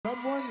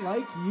Someone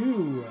like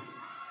you.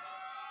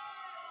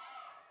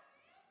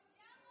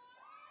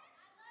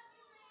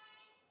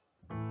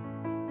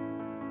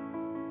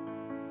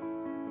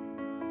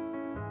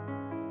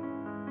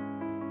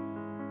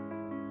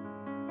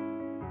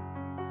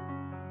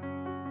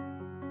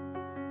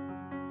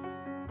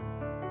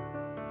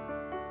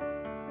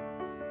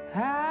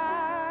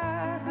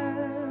 I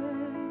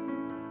heard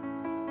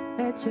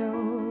that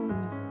you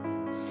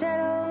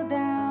settled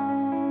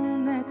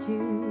down, that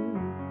you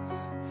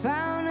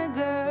found a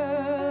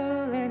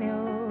girl and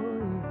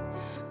you're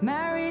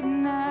married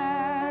now.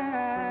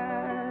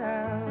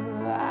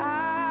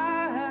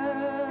 I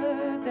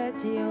heard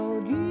that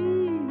your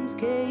dreams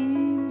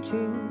came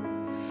true.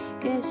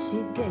 Guess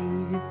she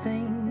gave you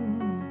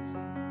things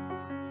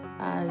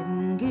I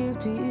didn't give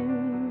to you.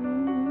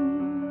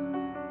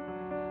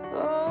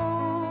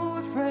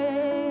 Old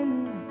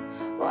friend,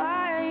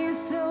 why are you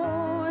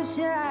so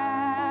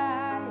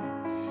shy?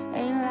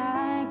 Ain't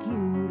like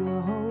you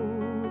to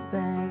hold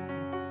back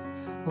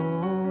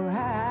or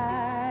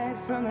hide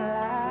from the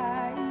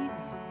light.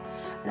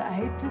 I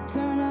hate to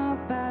turn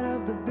up out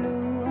of the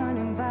blue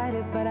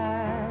uninvited, but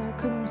I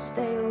couldn't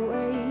stay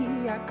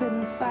away, I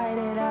couldn't fight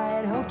it. I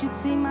had hoped you'd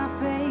see my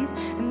face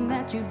and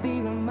that you'd be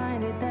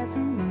reminded that for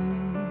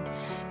me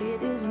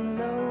it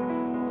isn't over.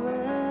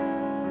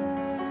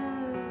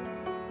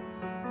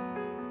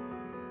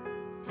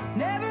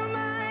 Never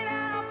mind,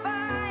 I'll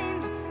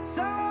find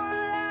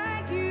someone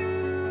like you.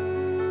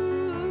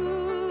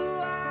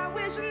 I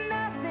wish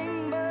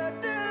nothing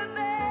but the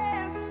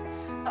best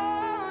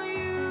for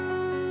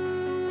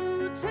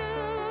you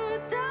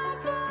too.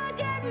 Don't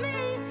forget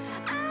me,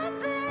 I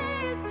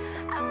beg.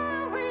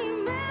 I'll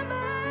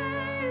remember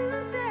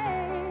you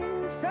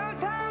said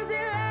sometimes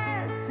it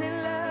lasts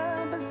in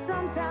love, but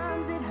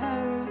sometimes it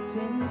hurts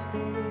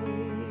instead.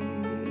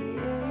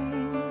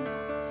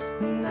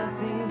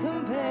 Nothing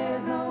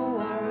compares, no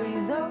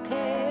worries or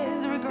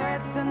cares,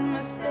 regrets and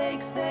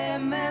mistakes, their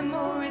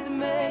memories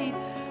made.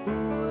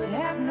 Who would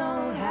have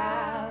known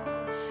how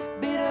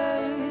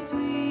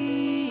bittersweet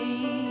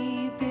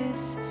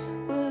this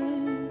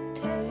would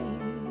taste?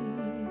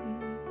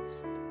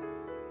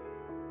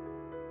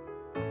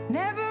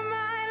 Never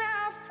mind,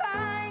 I'll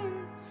find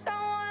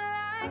someone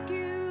like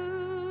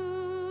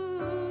you.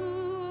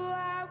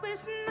 I wish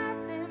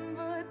nothing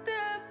but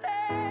the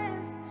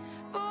best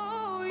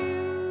for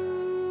you.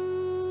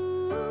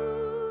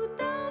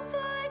 Don't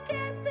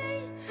forget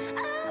me, I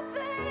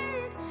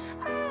beg.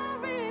 I'll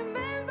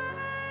remember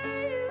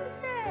you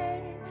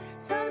said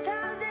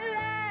sometimes it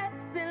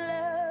lasts in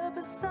love,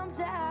 but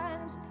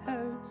sometimes it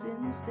hurts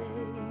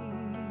instead.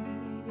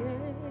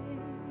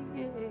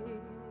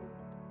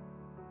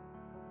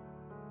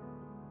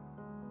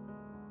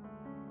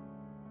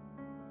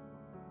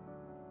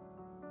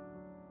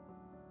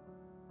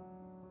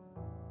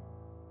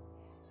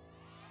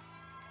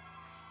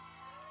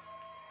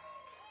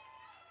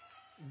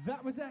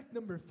 That was act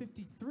number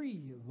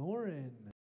 53, Lauren.